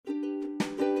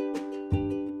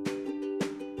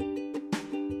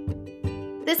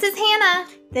This is Hannah.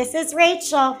 This is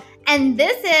Rachel. And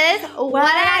this is What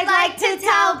I'd Like to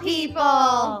Tell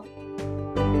People.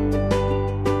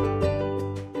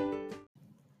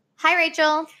 Hi,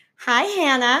 Rachel. Hi,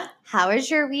 Hannah. How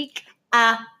was your week?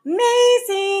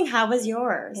 Amazing. How was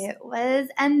yours? It was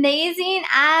amazing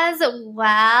as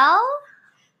well.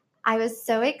 I was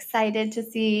so excited to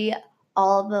see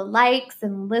all the likes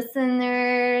and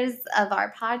listeners of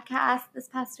our podcast this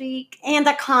past week. And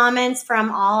the comments from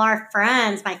all our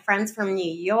friends, my friends from New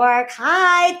York.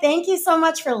 Hi, thank you so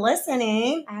much for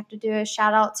listening. I have to do a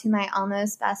shout out to my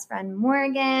almost best friend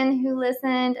Morgan who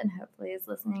listened and hopefully is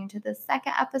listening to the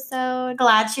second episode.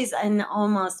 Glad she's an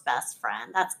almost best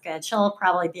friend. That's good. She'll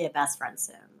probably be a best friend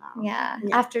soon, though. Yeah.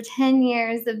 After 10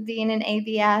 years of being an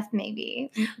ABF,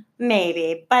 maybe.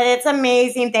 Maybe, but it's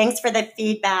amazing. Thanks for the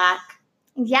feedback.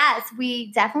 Yes,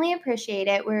 we definitely appreciate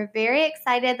it. We're very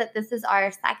excited that this is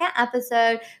our second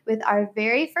episode with our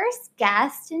very first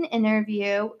guest and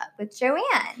interview with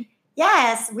Joanne.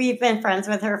 Yes, we've been friends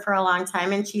with her for a long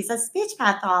time, and she's a speech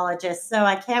pathologist. So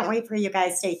I can't wait for you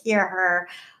guys to hear her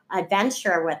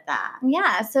adventure with that.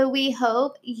 Yeah, so we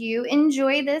hope you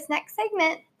enjoy this next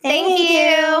segment. Thank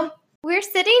you. We're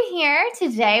sitting here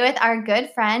today with our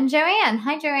good friend, Joanne.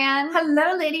 Hi, Joanne.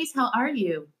 Hello, ladies. How are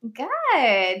you?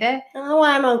 Good. Oh,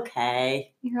 I'm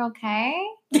okay. You're okay?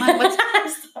 I'm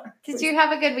sorry. Did you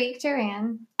have a good week,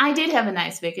 Joanne? I did have a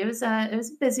nice week. It was a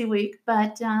busy week,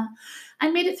 but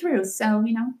I made it through. So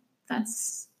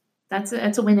that's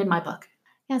a win in my book.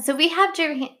 Yeah, so we have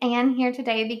Joanne here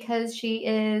today because she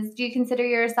is, do you consider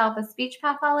yourself a speech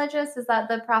pathologist? Is that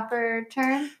the proper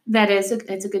term? That is,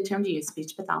 it's a good term to use,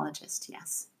 speech pathologist,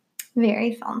 yes.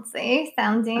 Very fancy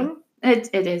sounding. It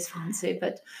is fancy,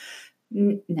 but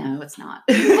no, it's not.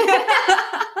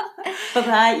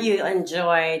 But you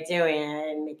enjoy doing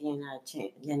it and making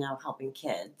helping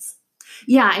kids.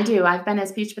 Yeah, I do. I've been a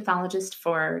speech pathologist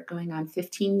for going on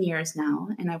 15 years now,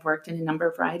 and I've worked in a number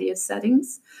of variety of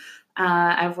settings.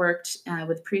 I've worked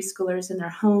with preschoolers in their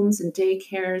homes and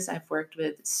daycares. I've worked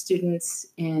with students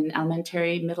in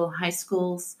elementary, middle, high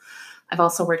schools. I've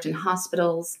also worked in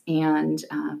hospitals and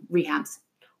rehabs.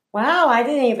 Wow, I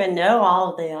didn't even know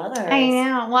all of the others. I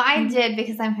know. Well, I did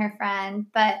because I'm her friend,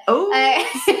 but I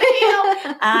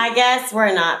guess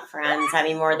we're not friends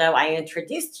anymore, though. I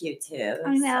introduced you to.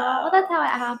 I know. Well, that's how it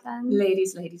happened.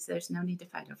 Ladies, there's no need to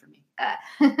fight over me.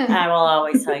 I will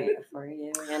always fight for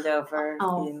you and over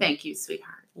you. Thank you,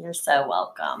 sweetheart. You're so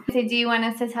welcome. So do you want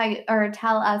us to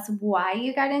tell us why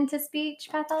you got into speech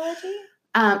pathology?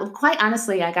 Quite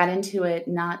honestly, I got into it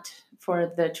not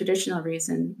for the traditional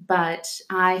reason, but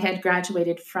I had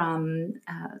graduated from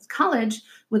college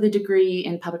with a degree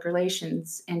in public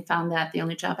relations and found that the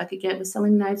only job I could get was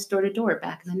selling knives door to door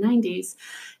back in the 90s,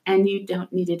 and you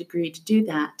don't need a degree to do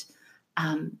that.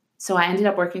 So I ended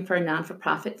up working for a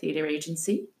non-for-profit theater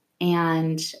agency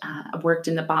and worked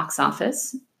in the box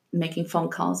office, making phone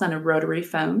calls on a rotary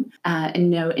phone and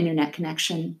no internet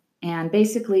connection. And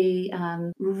basically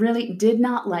really did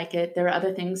not like it. There were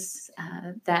other things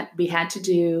that we had to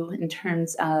do in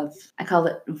terms of, I call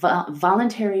it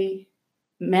mandatory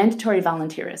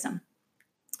volunteerism.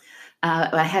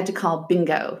 I had to call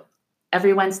bingo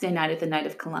every Wednesday night at the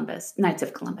Knights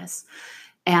of Columbus.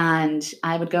 And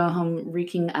I would go home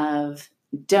reeking of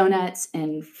donuts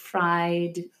and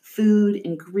fried food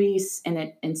and grease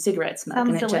and cigarette smoke. Sounds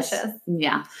and delicious.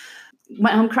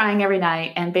 Went home crying every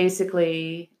night, and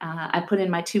basically I put in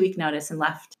my 2-week notice and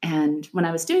left. And when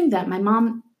I was doing that, my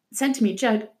mom said to me,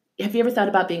 "Jug, have you ever thought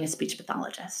about being a speech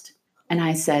pathologist?" And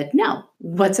I said, "No,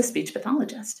 what's a speech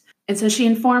pathologist?" And so she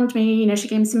informed me, she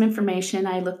gave me some information.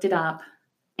 I looked it up,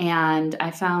 and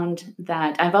I found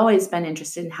that I've always been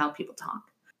interested in how people talk.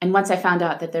 And once I found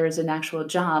out that there is an actual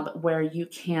job where you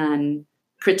can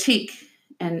critique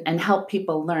and help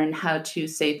people learn how to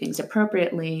say things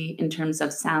appropriately in terms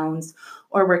of sounds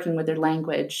or working with their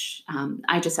language,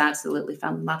 I just absolutely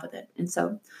fell in love with it. And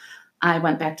so I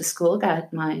went back to school,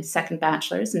 got my second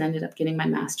bachelor's, and ended up getting my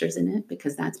master's in it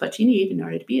because that's what you need in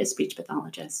order to be a speech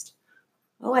pathologist.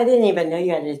 Oh, I didn't even know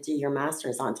you had to do your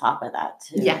master's on top of that,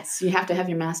 too. Yes, you have to have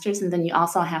your master's, and then you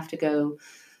also have to go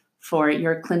for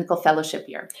your clinical fellowship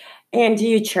year. And do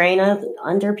you train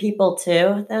under people,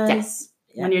 too, then? Yes.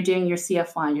 Yeah. When you're doing your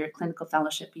CFY, your clinical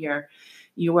fellowship year,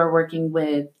 you are working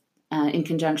with, in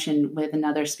conjunction with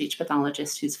another speech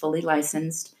pathologist who's fully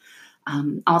licensed.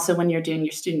 Also, when you're doing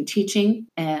your student teaching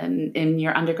and in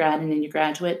your undergrad and in your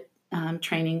graduate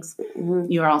trainings,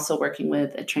 you are also working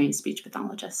with a trained speech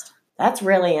pathologist. That's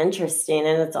really interesting.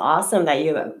 And it's awesome that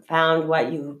you found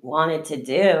what you wanted to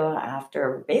do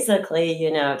after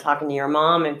basically, talking to your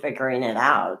mom and figuring it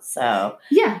out. So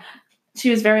yeah. she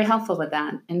was very helpful with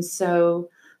that. And so,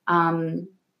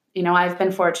 I've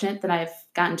been fortunate that I've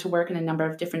gotten to work in a number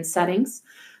of different settings.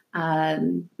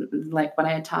 Like what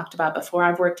I had talked about before,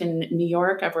 I've worked in New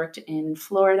York, I've worked in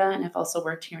Florida, and I've also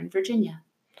worked here in Virginia.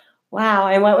 Wow.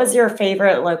 And what was your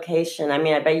favorite location? I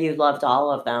mean, I bet you loved all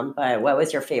of them, but what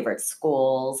was your favorite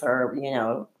schools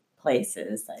or,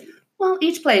 places that you... Well,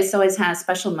 each place always has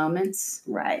special moments.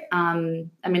 Right.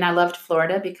 I loved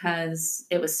Florida because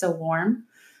it was so warm.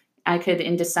 I could,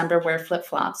 in December, wear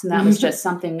flip-flops, and that was just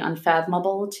something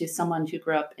unfathomable to someone who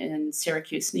grew up in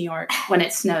Syracuse, New York, when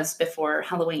it snows before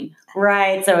Halloween.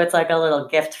 Right. So it's like a little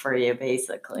gift for you,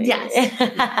 basically. Yes.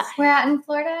 Where at in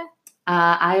Florida?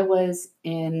 I was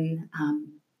in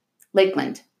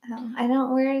Lakeland.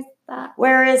 Oh, where is that?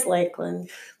 Where is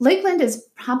Lakeland? Lakeland is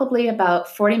probably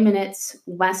about 40 minutes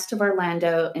west of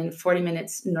Orlando and 40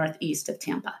 minutes northeast of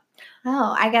Tampa.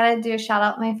 Oh, I got to do a shout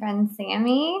out to my friend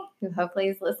Sammy, who hopefully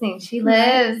is listening. She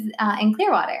lives in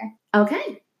Clearwater.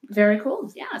 Okay. Very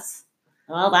cool. Yes.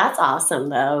 Well, that's awesome,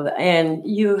 though. And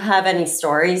you have any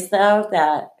stories, though,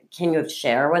 that can you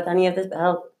share with any of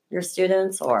your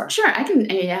students? Or Sure. I can.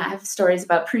 Yeah, I have stories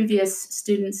about previous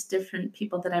students, different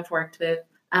people that I've worked with.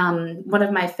 One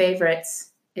of my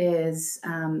favorites is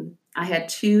I had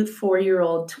 2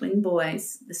 4-year-old twin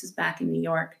boys. This was back in New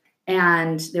York.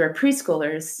 And they were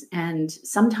preschoolers, and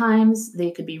sometimes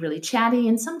they could be really chatty,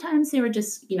 and sometimes they were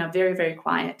just, very, very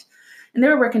quiet. And they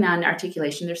were working on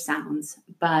articulation, their sounds.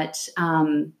 But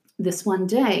this one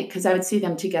day, because I would see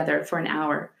them together for an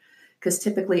hour, because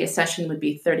typically a session would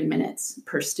be 30 minutes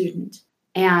per student.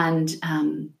 And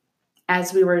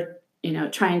as we were,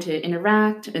 trying to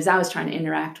interact, as I was trying to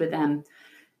interact with them,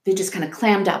 they just kind of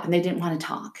clammed up and they didn't want to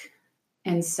talk.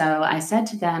 And so I said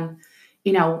to them,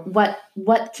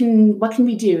 what can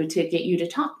we do to get you to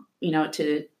talk,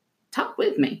 to talk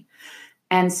with me?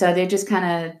 And so they just kind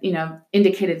of,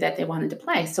 indicated that they wanted to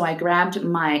play. So I grabbed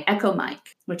my Echo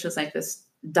mic, which was like this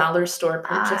dollar store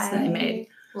purchase that I made.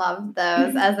 Loved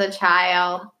those as a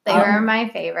child. They were my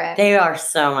favorite. They are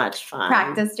so much fun.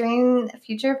 Practice during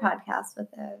future podcasts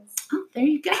with those. Oh, there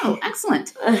you go.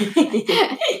 Excellent.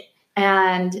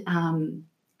 And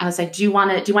I was like, do you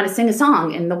want to sing a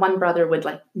song? And the one brother would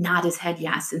like nod his head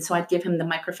yes. And so I'd give him the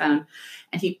microphone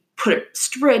and he put it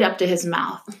straight up to his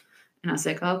mouth. And I was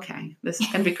like, okay, this is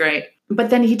going to be great.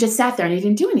 But then he just sat there and he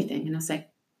didn't do anything. And I was like,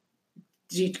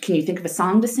 can you think of a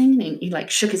song to sing? And he like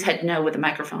shook his head no with the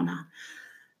microphone on.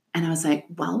 And I was like,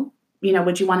 well,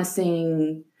 would you want to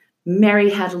sing Mary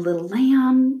Had a Little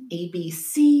Lamb,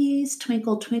 ABCs,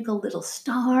 Twinkle, Twinkle, Little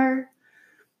Star?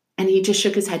 And he just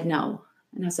shook his head no.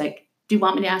 And I was like, do you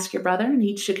want me to ask your brother? And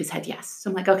he shook his head yes. So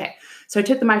I'm like, okay. So I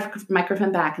took the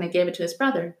microphone back and I gave it to his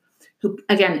brother, who,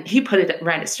 again, he put it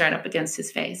right straight up against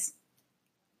his face.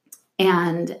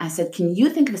 And I said, can you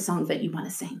think of a song that you want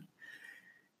to sing?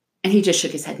 And he just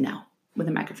shook his head no with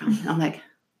the microphone. And I'm like,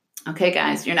 okay,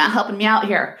 guys, you're not helping me out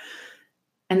here.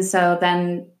 And so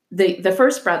then the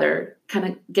first brother kind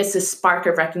of gets this spark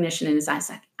of recognition in his eyes,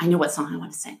 like, I know what song I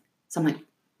want to sing. So I'm like,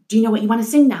 do you know what you want to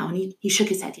sing now? And he shook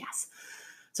his head yes.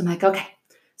 So I'm like, okay.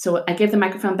 So I give the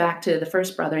microphone back to the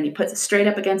first brother and he puts it straight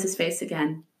up against his face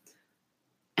again.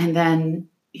 And then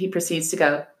he proceeds to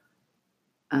go,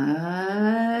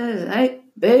 I like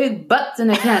big butts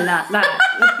and I cannot lie.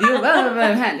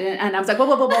 And I was like,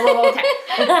 whoa, okay.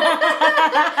 No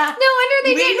wonder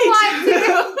they didn't want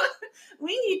to.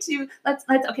 We need to, let's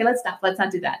stop. Let's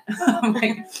not do that.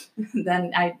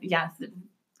 Then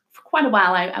for quite a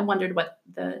while, I wondered what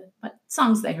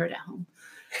songs they heard at home.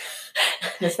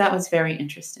 Because that was very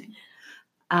interesting.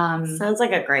 Sounds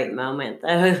like a great moment,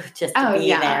 though, just to be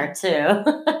there too.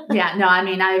 Yeah, no, I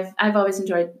mean, I've always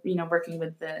enjoyed, working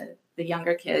with the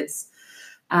younger kids,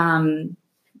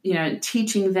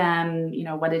 teaching them,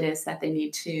 what it is that they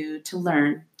need to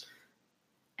learn,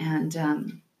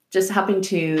 and just helping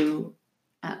to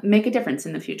make a difference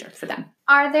in the future for them.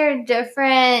 Are there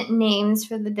different names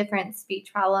for the different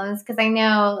speech problems? Because I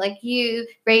know, like you,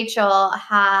 Rachel,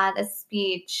 had a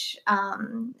speech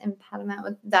impediment.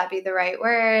 Would that be the right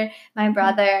word? My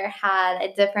brother had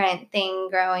a different thing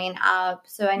growing up.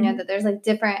 So I know that there's like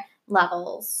different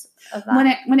levels of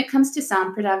that. When it comes to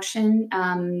sound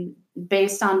production,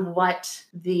 based on what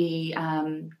the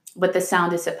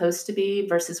sound is supposed to be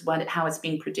versus how it's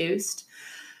being produced,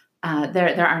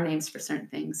 there are names for certain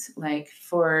things. Like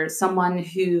for someone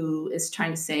who is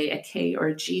trying to say a K or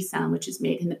a G sound, which is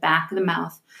made in the back of the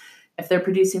mouth, if they're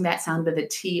producing that sound with a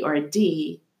T or a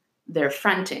D, they're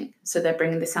fronting. So they're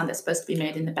bringing the sound that's supposed to be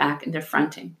made in the back and they're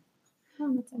fronting.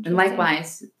 Oh, that's interesting. And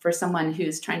likewise, for someone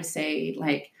who's trying to say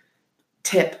like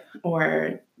tip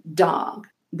or dog,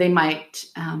 they might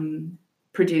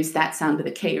produce that sound with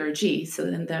a K or a G. So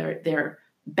then they're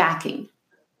backing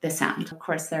the sound. Of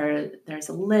course, there's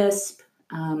a lisp,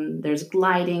 there's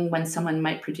gliding when someone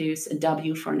might produce a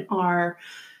W for an R,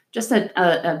 just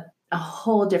a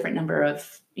whole different number of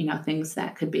things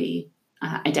that could be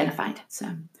identified. So,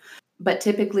 but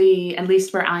typically, at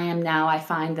least where I am now, I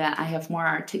find that I have more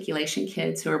articulation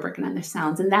kids who are working on their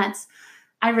sounds, and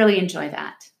I really enjoy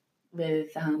that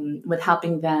with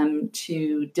helping them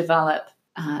to develop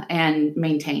and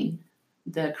maintain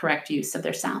the correct use of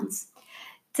their sounds.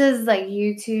 Does like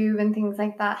YouTube and things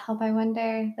like that help, I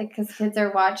wonder? Like, because kids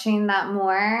are watching that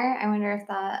more. I wonder if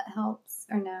that helps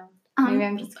or no. Maybe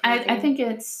I'm just crazy. I think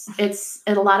it's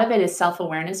a lot of it is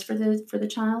self-awareness for the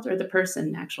child or the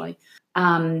person, actually.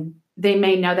 They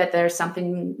may know that there's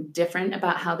something different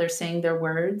about how they're saying their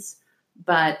words,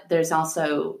 but there's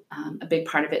also a big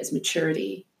part of it is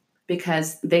maturity,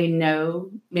 because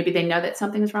maybe they know that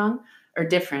something is wrong or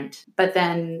different, but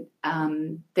then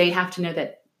they have to know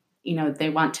that they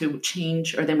want to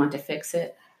change or they want to fix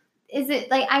it. Is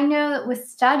it like, I know that with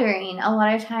stuttering, a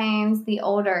lot of times the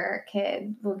older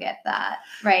kid will get that,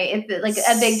 right? If like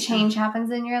a big change happens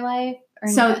in your life?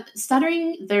 So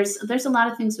stuttering, there's a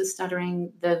lot of things with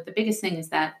stuttering. The biggest thing is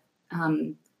that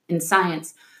in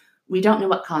science, we don't know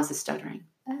what causes stuttering.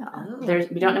 Oh.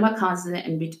 We don't know what causes it,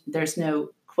 and there's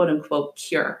no quote unquote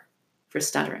cure for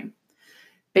stuttering.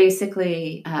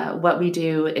 Basically, what we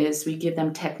do is we give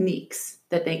them techniques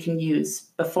that they can use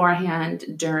beforehand,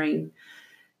 during,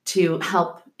 to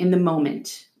help in the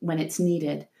moment when it's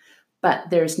needed. But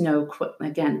there's no, quote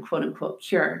unquote,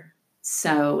 cure.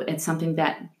 So it's something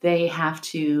that they have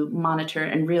to monitor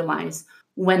and realize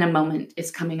when a moment is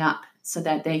coming up so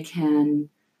that they can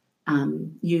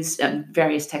use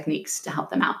various techniques to help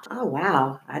them out. Oh,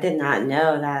 wow. I did not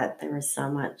know that there was so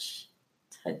much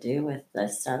to do with the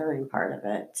stuttering part of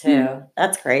it, too. Mm-hmm.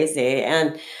 That's crazy.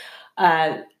 And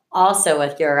also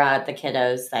with your the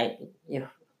kiddos that you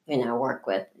work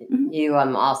with, mm-hmm. you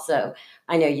also,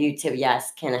 I know YouTube,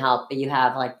 yes, can help, but you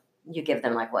have you give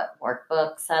them what,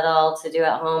 workbooks at all to do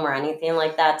at home or anything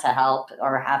like that to help,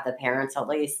 or have the parents at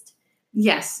least?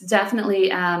 Yes,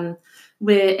 definitely.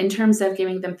 In terms of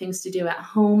giving them things to do at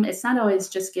home, it's not always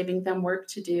just giving them work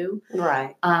to do.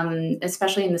 Right.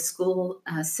 Especially in the school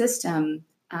system,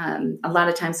 a lot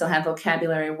of times they'll have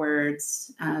vocabulary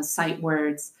words, sight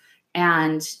words,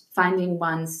 and finding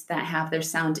ones that have their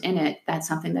sound in it. That's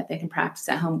something that they can practice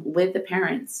at home with the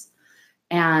parents.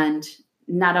 And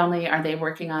not only are they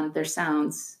working on their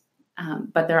sounds,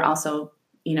 but they're also,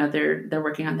 they're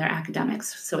working on their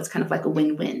academics. So it's kind of like a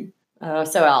win-win. Oh,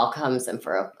 so it all comes in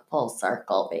for a full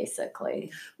circle,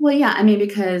 basically. Well, yeah,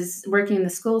 because working in the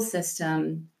school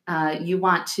system, you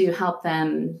want to help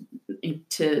them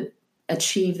to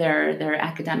achieve their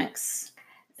academics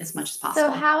as much as possible.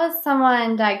 So how is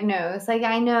someone diagnosed? Like,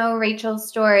 I know Rachel's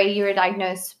story, you were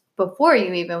diagnosed before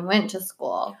you even went to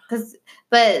school.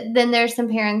 But then there's some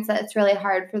parents that it's really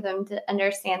hard for them to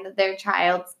understand that their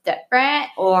child's different,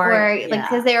 or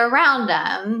because they're around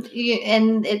them,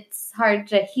 and it's hard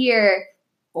to hear.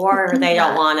 Or they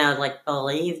don't want to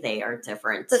believe they are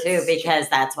different too, because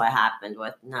that's what happened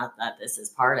with, not that this is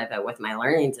part of it, with my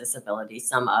learning disability.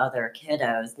 Some other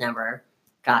kiddos never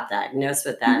got diagnosed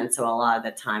with that. Mm-hmm. And so a lot of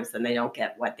the times then they don't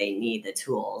get what they need, the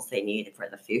tools they need for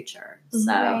the future.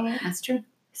 So that's true.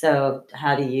 So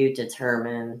how do you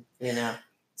determine,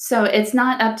 So it's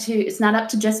not up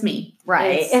to just me.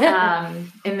 Right.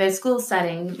 In the school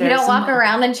setting, you don't walk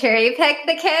around and cherry pick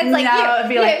the kids. No, it'd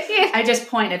be I just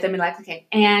point at them and okay,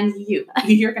 and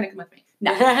you're going to come with me.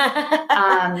 No.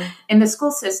 In the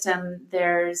school system,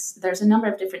 there's a number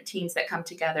of different teams that come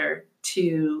together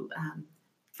to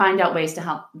find out ways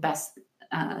to best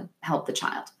help the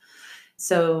child.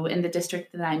 So in the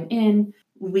district that I'm in,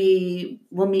 we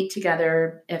will meet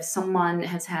together. If someone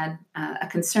has had a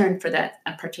concern for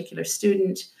a particular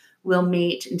student, we'll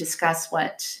meet and discuss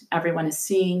what everyone is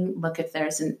seeing, look if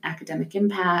there's an academic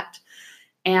impact,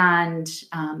 and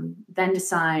then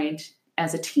decide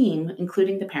as a team,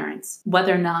 including the parents,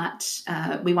 whether or not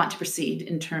we want to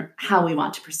proceed how we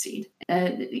want to proceed.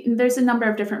 There's a number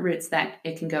of different routes that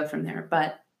it can go from there,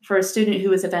 but for a student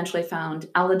who is eventually found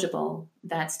eligible,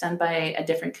 that's done by a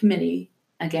different committee,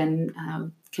 again,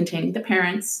 containing the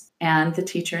parents and the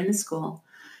teacher in the school.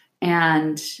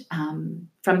 And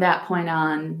from that point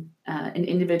on, an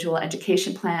individual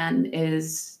education plan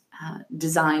is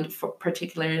designed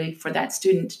particularly for that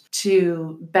student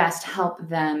to best help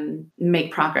them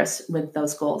make progress with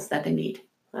those goals that they need.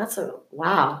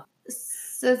 Wow.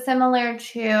 So similar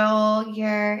to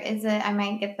I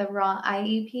might get the wrong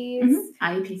IEPs? Mm-hmm.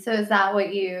 IEP. So is that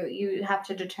what you have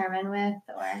to determine with,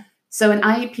 or? So an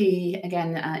IEP,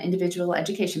 again, individual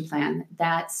education plan,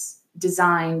 that's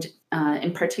designed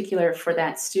in particular for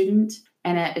that student,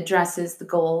 and it addresses the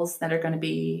goals that are going to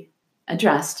be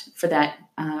addressed for that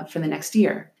for the next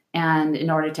year, and in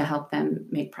order to help them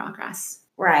make progress.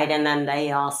 Right. And then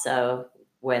they also,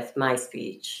 with my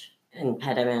speech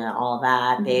impediment and all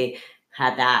that, they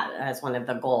had that as one of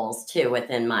the goals too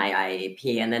within my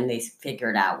IEP. And then they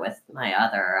figured out with my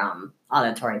other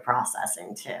auditory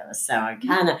processing too. So it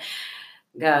kind of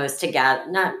goes together,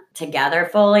 not together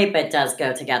fully, but does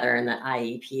go together in the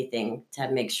IEP thing to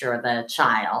make sure the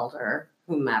child or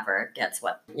whomever gets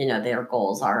what, their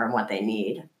goals are and what they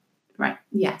need. Right.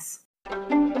 Yes.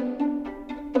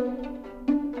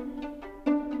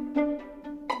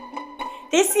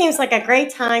 This seems like a great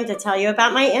time to tell you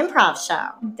about my improv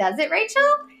show. Does it, Rachel?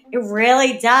 It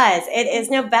really does. It is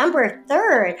November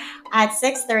 3rd at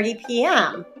 6:30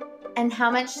 p.m. And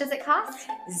how much does it cost?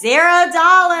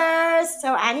 $0.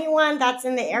 So anyone that's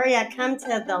in the area, come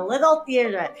to the Little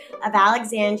Theater of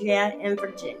Alexandria in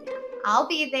Virginia. I'll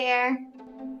be there.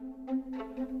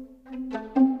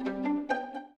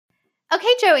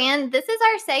 Okay, Joanne, this is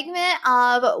our segment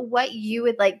of what you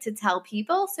would like to tell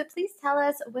people. So please tell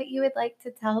us what you would like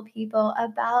to tell people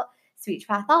about speech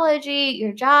pathology,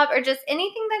 your job, or just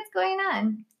anything that's going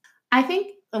on. I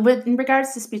think in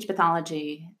regards to speech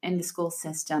pathology in the school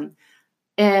system,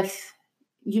 if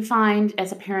you find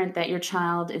as a parent that your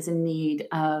child is in need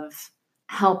of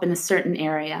help in a certain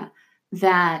area,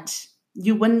 that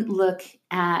you wouldn't look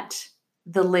at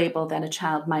the label that a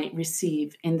child might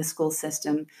receive in the school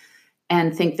system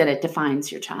and think that it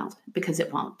defines your child, because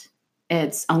it won't.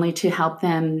 It's only to help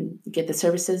them get the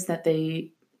services that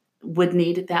they would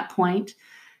need at that point.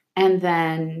 And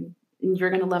then you're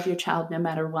going to love your child no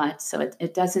matter what. So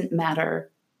it doesn't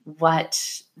matter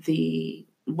what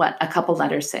a couple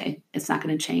letters say. It's not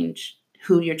going to change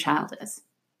who your child is.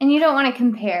 And you don't want to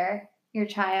compare your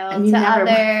child to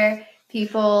other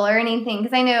people or anything.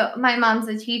 Because I know my mom's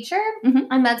a teacher,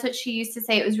 and that's what she used to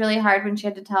say. It was really hard when she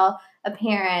had to tell a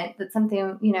parent that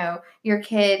something, your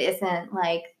kid isn't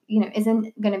like,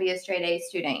 isn't going to be a straight A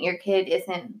student. Your kid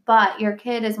isn't, but your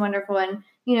kid is wonderful in,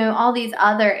 all these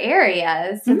other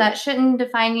areas. So that shouldn't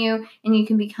define you, and you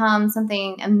can become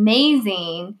something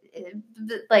amazing,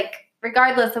 like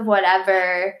regardless of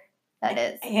whatever that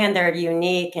is. And they're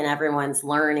unique, and everyone's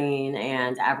learning,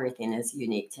 and everything is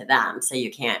unique to them. So you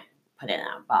can't put it in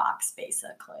a box,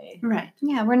 basically. Right.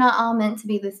 Yeah, we're not all meant to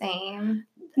be the same.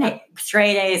 No.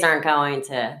 Straight A's aren't going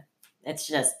to. It's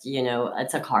just,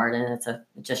 it's a card, and it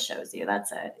just shows you.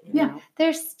 That's it. You know?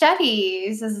 There's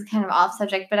studies. This is kind of off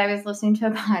subject, but I was listening to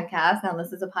a podcast. Now,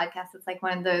 this is a podcast. It's like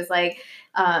one of those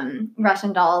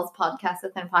Russian dolls podcasts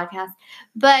within podcasts.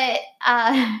 But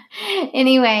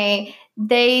anyway,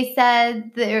 they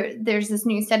said there's this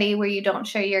new study where you don't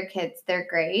show your kids their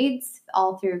grades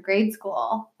all through grade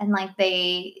school, and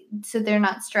so they're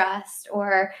not stressed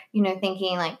or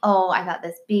thinking like, oh, I got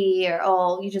this B, or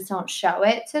oh, you just don't show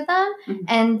it to them.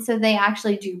 And so they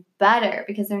actually do better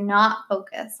because they're not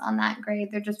focused on that grade.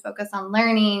 They're just focused on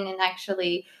learning and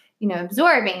actually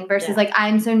absorbing versus like,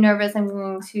 I'm so nervous I'm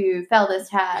going to fail this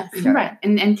test. Right.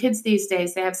 And kids these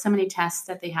days, they have so many tests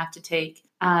that they have to take,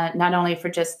 not only for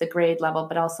just the grade level,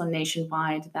 but also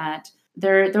nationwide, that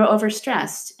they're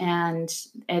overstressed. And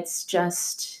it's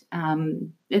just,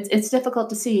 it's difficult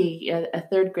to see a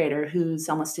third grader who's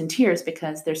almost in tears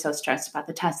because they're so stressed about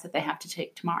the test that they have to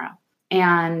take tomorrow.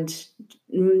 And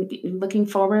looking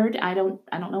forward, I don't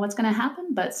know what's going to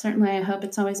happen, but certainly I hope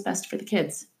it's always best for the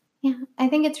kids. Yeah, I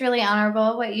think it's really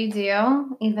honorable what you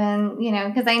do, even,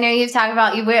 because I know you've talked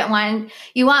about you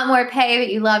want more pay,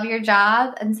 but you love your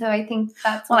job. And so I think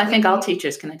that's I think all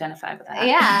teachers can identify with that.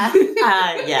 Yeah.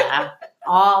 Yeah.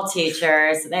 All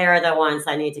teachers, they are the ones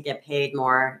that need to get paid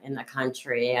more in the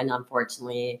country. And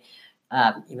unfortunately,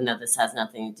 even though this has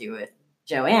nothing to do with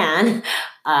Joanne,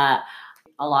 a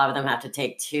lot of them have to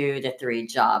take 2 to 3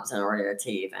 jobs in order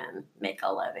to even make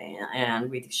a living.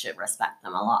 And we should respect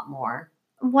them a lot more.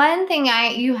 One thing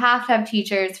you have to have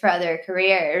teachers for other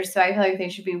careers. So I feel like they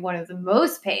should be one of the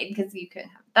most paid, because you couldn't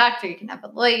have a doctor, you can have a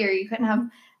lawyer, you couldn't have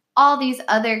all these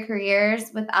other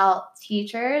careers without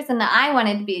teachers. And I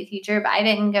wanted to be a teacher, but I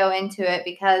didn't go into it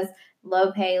because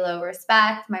low pay, low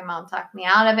respect. My mom talked me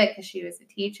out of it because she was a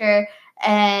teacher.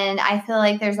 And I feel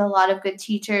like there's a lot of good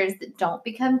teachers that don't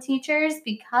become teachers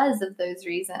because of those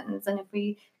reasons. And if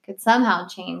we could somehow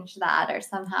change that, or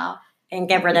somehow... And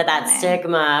get rid of that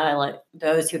stigma, like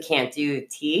those who can't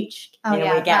teach. Can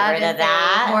we get rid of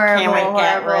that?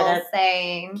 Horrible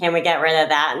saying. Can we get rid of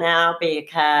that now?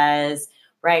 Because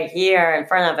right here in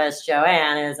front of us,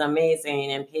 Joanne, is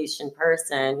amazing and patient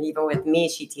person. Even with me,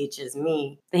 she teaches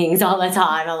me things all the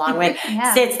time, along with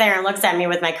sits there and looks at me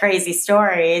with my crazy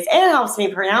stories and helps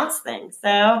me pronounce things. So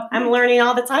I'm learning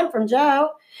all the time from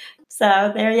Jo.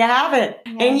 So there you have it.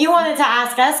 Yes. And you wanted to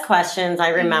ask us questions, I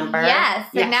remember. Yes.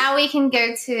 So now we can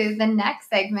go to the next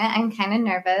segment. I'm kind of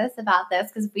nervous about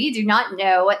this because we do not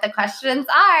know what the questions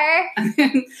are.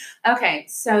 Okay.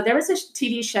 So there was a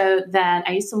TV show that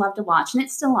I used to love to watch, and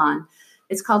it's still on.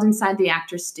 It's called Inside the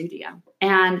Actors Studio.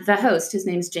 And the host, his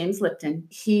name is James Lipton.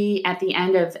 He, at the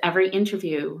end of every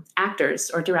interview, actors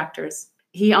or directors,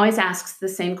 he always asks the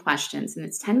same questions. And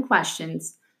it's 10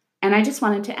 questions. And I just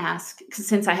wanted to ask, because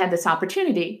since I had this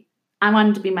opportunity, I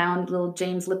wanted to be my own little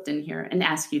James Lipton here and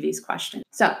ask you these questions.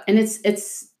 So, and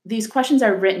it's these questions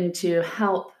are written to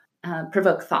help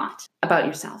provoke thought about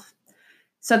yourself.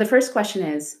 So the first question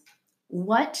is,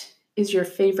 what is your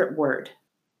favorite word?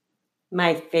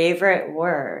 My favorite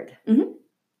word? Mm-hmm.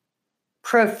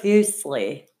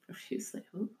 Profusely. Profusely.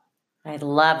 Ooh. I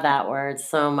love that word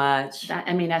so much.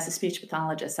 As a speech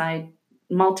pathologist,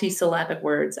 multi-syllabic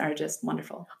words are just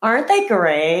wonderful. Aren't they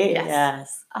great?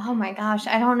 Yes. Oh my gosh.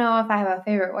 I don't know if I have a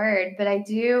favorite word, but I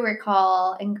do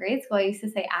recall in grade school, I used to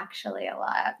say actually a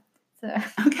lot. So okay.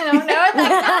 I don't know what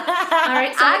that All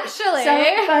right. So,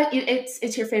 but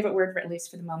it's your favorite word, at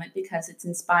least for the moment, because it's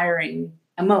inspiring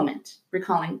a moment.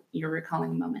 You're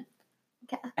recalling a moment.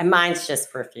 Yeah. And mine's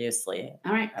just profusely.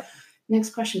 All right. Next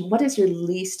question. What is your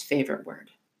least favorite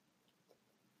word?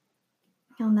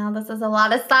 Oh, no, this is a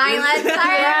lot of silence.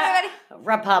 Sorry, everybody.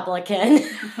 Republican.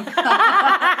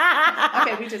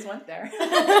 Okay, we just went there.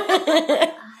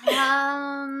 I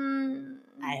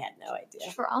had no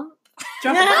idea. Trump.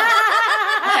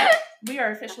 Okay, we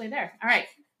are officially there. All right,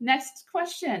 next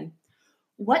question.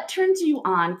 What turns you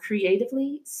on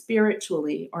creatively,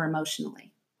 spiritually, or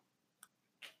emotionally?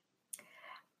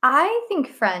 I think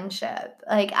friendship.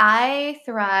 Like, I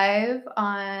thrive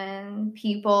on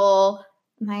people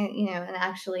and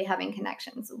actually having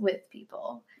connections with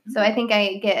people. Mm-hmm. So I think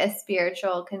I get a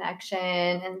spiritual connection,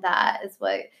 and that is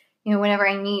what, whenever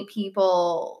I meet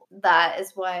people, that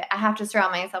is what I have to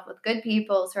surround myself with good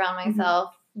people, surround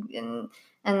myself. Mm-hmm.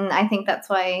 And I think that's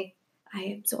why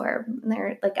I absorb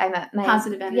their, like, I'm at my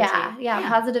positive energy. Yeah,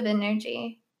 positive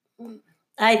energy.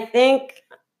 I think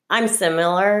I'm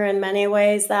similar in many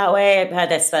ways that way,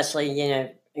 but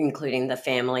especially, including the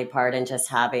family part and just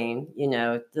having,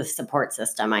 the support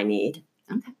system I need.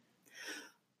 Okay.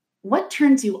 What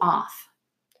turns you off?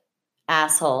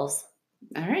 Assholes.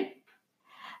 All right.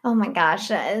 Oh my gosh,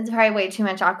 it's probably way too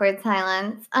much awkward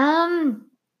silence.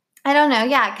 I don't know.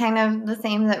 Yeah, kind of the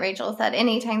same that Rachel said.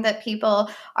 Anytime that people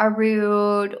are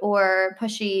rude or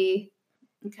pushy.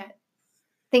 Okay.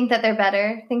 Think that they're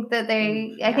better. Think that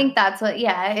I think that's what,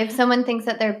 if someone thinks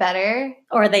that they're better.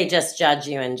 Or they just judge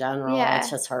you in general. Yeah. It's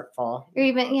just hurtful. Or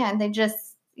even,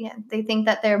 they think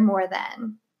that they're more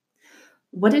than.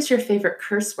 What is your favorite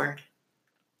curse word?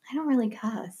 I don't really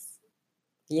cuss.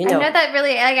 I know that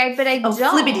really, but I don't.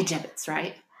 Flippity gibbets,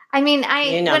 right? I mean,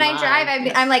 when I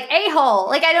drive, I'm like, a-hole.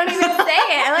 Like, I don't even say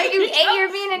it. I'm like, you're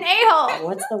being an a-hole.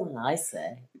 What's the one I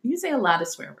say? You say a lot of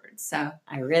swear words, so.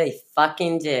 I really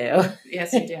fucking do.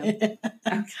 Yes, you do.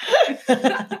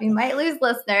 Okay. We might lose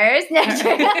listeners.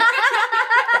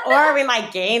 Or we might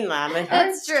gain them.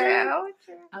 That's true.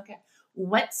 Okay.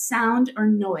 What sound or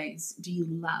noise do you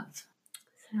love?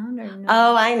 Sound or noise?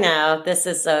 Oh, I know. This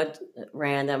is so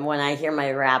random. When I hear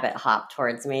my rabbit hop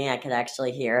towards me, I could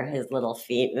actually hear his little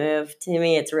feet move to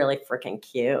me. It's really freaking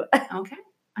cute. Okay.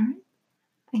 All right.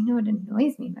 I know what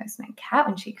annoys me most, my cat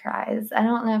when she cries. I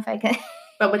don't know if I can.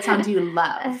 But what sound do you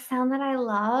love? A sound that I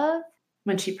love?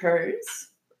 When she purrs?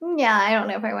 Yeah, I don't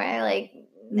know if I want to like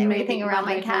everything around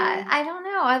my cat. I don't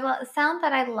know. Sound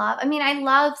that I love. I mean, I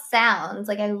love sounds.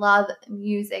 Like, I love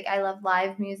music. I love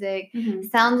live music. Mm-hmm.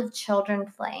 Sounds of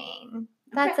children playing.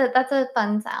 That's a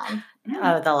fun sound.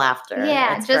 Oh, the laughter.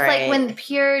 Yeah, that's just great. like when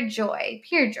pure joy.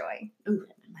 Ooh,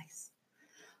 nice.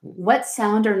 What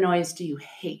sound or noise do you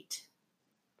hate?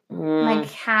 My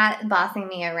cat bossing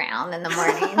me around in the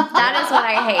morning. That is what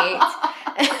I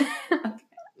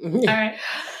hate. All right.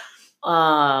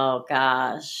 Oh,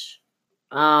 gosh.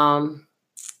 I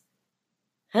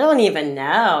don't even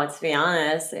know, to be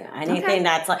honest. Anything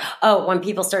that's like, when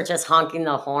people start just honking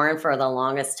the horn for the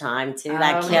longest time, too,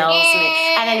 that kills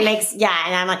me. And it makes, and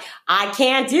I'm like, I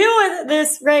can't deal with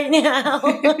this right now.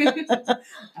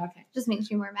 Okay. Just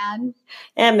makes you more mad.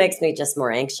 It makes me just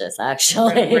more anxious,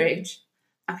 actually. Rage.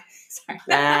 Okay, sorry.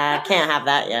 I can't have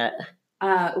that yet.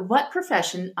 What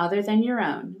profession other than your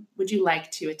own would you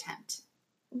like to attempt?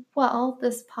 Well,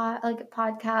 this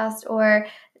podcast or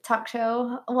talk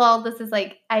show. Well, this is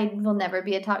like, I will never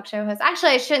be a talk show host.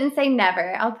 Actually, I shouldn't say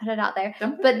never. I'll put it out there.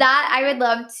 But that I would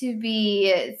love to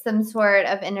be some sort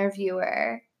of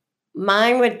interviewer.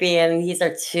 Mine would be, and these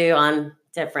are two on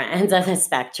different ends of the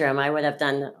spectrum. I would have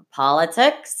done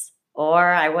politics,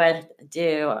 or I would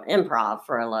do improv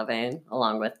for a living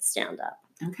along with stand-up.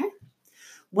 Okay.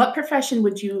 What profession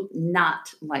would you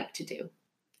not like to do?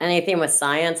 Anything with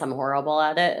science, I'm horrible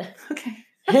at it. Okay.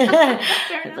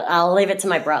 I'll leave it to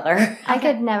my brother. I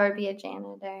could never be a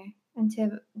janitor. I'm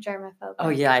too germaphobic. Oh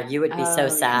yeah, you would be so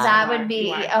sad. That would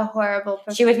be a horrible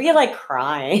profession. She would be like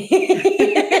crying.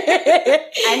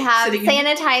 I'd have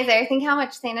sanitizer. Think how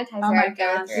much sanitizer I'd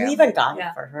go through. You even got it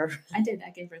for her. I did. I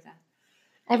gave her that.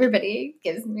 Everybody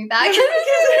gives me that.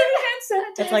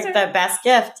 It's like the best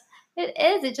gift. It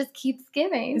is. It just keeps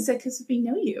giving. Is it because we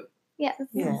know you? Yes.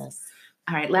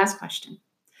 All right, last question.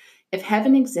 If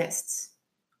heaven exists,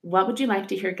 what would you like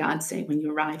to hear God say when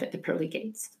you arrive at the pearly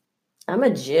gates? I'm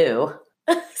a Jew,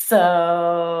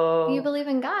 so... You believe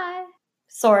in God.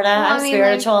 Sort of. I'm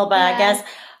spiritual, but I guess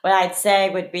what I'd say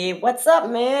would be, what's up,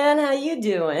 man? How you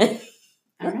doing?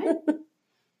 All right.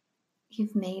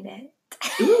 You've made it.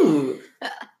 Ooh.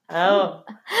 Oh. All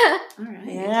right.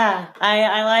 Yeah.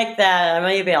 I like that.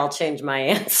 Maybe I'll change my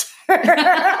answer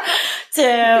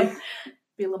to...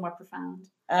 Be a little more profound.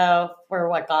 Oh, for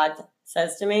what God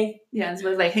says to me? Yeah, it's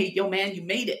like, hey, yo, man, you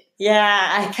made it. Yeah,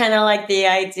 I kind of like the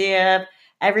idea of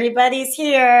everybody's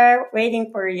here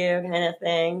waiting for you kind of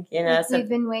thing, you know. We've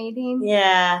been waiting.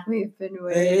 Yeah. We've been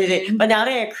waiting. But not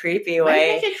in a creepy way.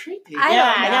 Why did you make it creepy?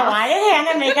 I know. Why did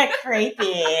Hannah make it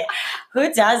creepy?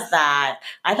 Who does that?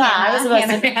 I thought I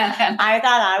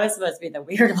was supposed to be the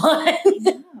weird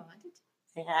one.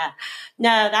 Yeah.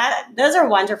 No, those are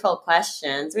wonderful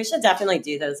questions. We should definitely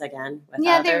do those again with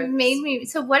others. They made me.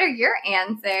 So what are your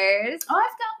answers? Oh,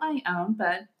 I've got my own,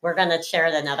 but we're going to share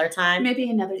it another time. Maybe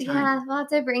another time. Yeah, we'll have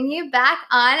to bring you back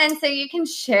on and so you can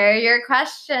share your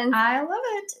questions. I love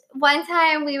it. One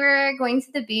time we were going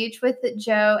to the beach with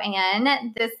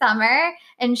Joanne this summer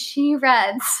and she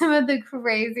read some of the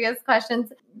craziest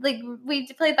questions. Like we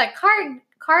played that card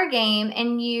game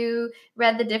and you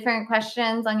read the different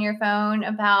questions on your phone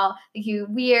about like you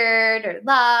weird or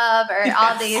love or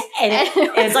all these.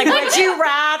 It's like, would you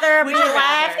rather be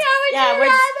left?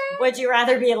 Would you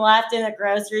rather be left in a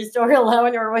grocery store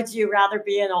alone or would you rather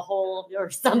be in a hole or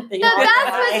something? The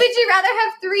best was, would you rather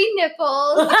have 3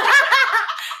 nipples?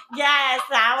 Yes,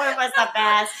 that one was the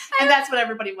best. And that's what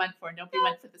everybody went for. Nobody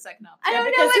went for the second option. I don't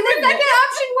know. Was the second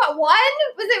option what, 1?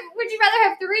 Was it, would you rather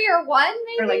have 3 or 1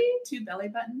 maybe? Or like 2 belly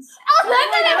buttons? Oh,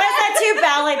 that's it was the 2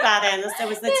 belly buttons. It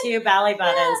was the 2 belly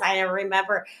buttons. I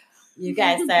remember you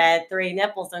guys said 3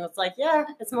 nipples, and it's like, yeah,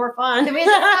 it's more fun. Then we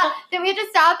had to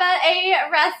stop at a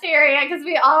rest area because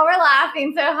we all were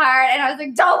laughing so hard, and I was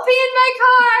like, "Don't be in my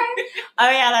car."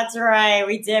 Oh yeah, that's right.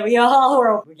 We did. We all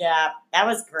were. Yeah, that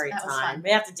was a great That was time. fun.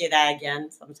 We have to do that again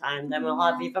sometime. Then we'll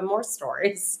have even more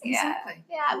stories. Exactly.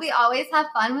 Yeah. We always have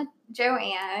fun with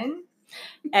Joanne.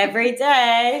 Every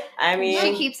day. I mean,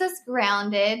 she keeps us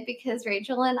grounded because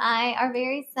Rachel and I are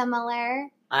very similar.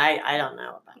 I don't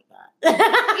know about that. You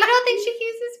don't think she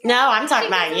keeps us grounded? No, I'm talking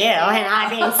about you and I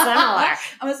being similar.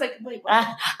 I was like, wait,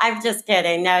 what? I'm just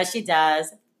kidding. No, she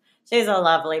does. She's a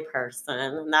lovely person,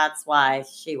 and that's why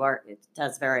she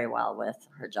does very well with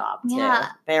her job too. Yeah.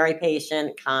 Very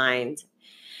patient, kind,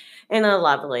 and a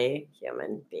lovely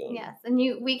human being. Yes, and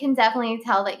we can definitely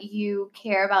tell that you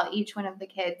care about each one of the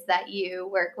kids that you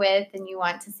work with, and you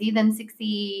want to see them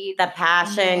succeed. The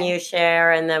passion you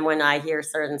share, and then when I hear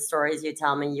certain stories you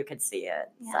tell me, you could see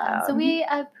it. Yeah. So we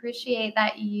appreciate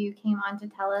that you came on to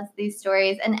tell us these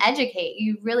stories and educate.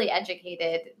 You really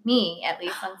educated me, at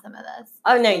least, on some of this.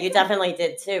 Oh no, you definitely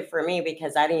did too for me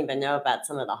because I didn't even know about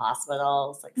some of the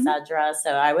hospitals, etc.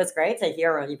 So it was great to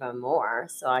hear even more.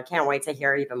 So I can't wait to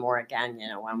hear even more again. You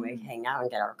know, when we hang out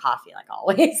and get our coffee, like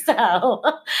always. So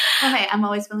Okay, I'm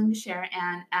always willing to share,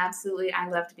 and absolutely, I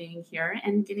loved being here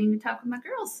and getting to talk with my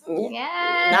girls.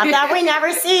 Yeah. Not that we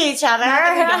never see each other. Not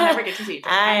that we don't ever get to see each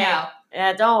other. I know.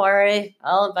 Yeah, don't worry.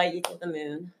 I'll invite you to the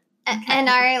moon. And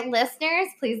our listeners,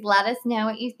 please let us know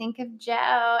what you think of Jo.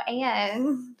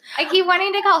 And I keep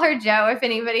wanting to call her Joe if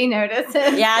anybody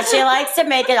notices. Yeah, she likes to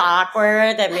make it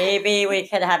awkward that maybe we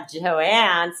could have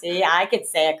Joanne, see, I could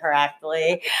say it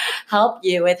correctly, help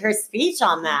you with her speech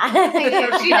on that.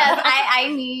 She does. I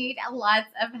need lots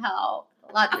of help.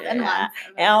 Lots and lots.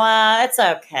 Yeah, well, it's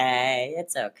okay.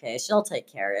 It's okay. She'll take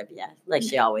care of you like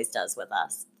she always does with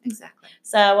us. Exactly.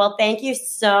 So, well, thank you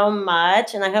so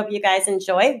much. And I hope you guys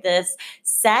enjoyed this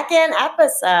second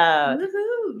episode.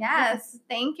 Woohoo! Yes.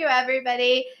 Thank you,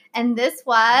 everybody. And this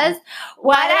was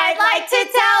What I'd like to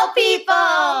tell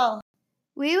people.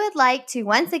 We would like to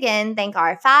once again thank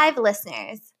our 5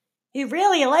 listeners. You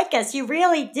really like us. You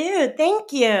really do.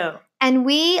 Thank you. And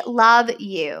we love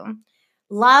you.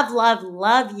 Love, love,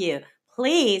 love you.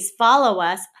 Please follow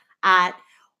us at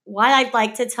What I'd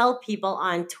Like to Tell People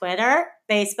on Twitter,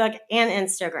 Facebook, and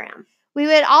Instagram. We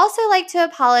would also like to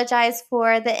apologize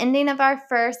for the ending of our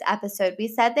first episode. We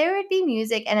said there would be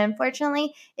music, and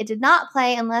unfortunately, it did not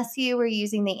play unless you were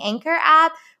using the Anchor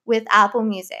app with Apple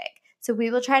Music. So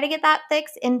we will try to get that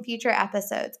fixed in future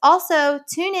episodes. Also,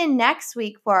 tune in next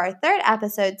week for our 3rd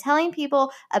episode telling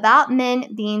people about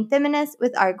men being feminists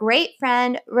with our great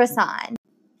friend, Rasan.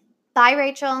 Bye,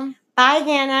 Rachel. Bye,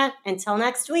 Hannah. Until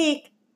next week.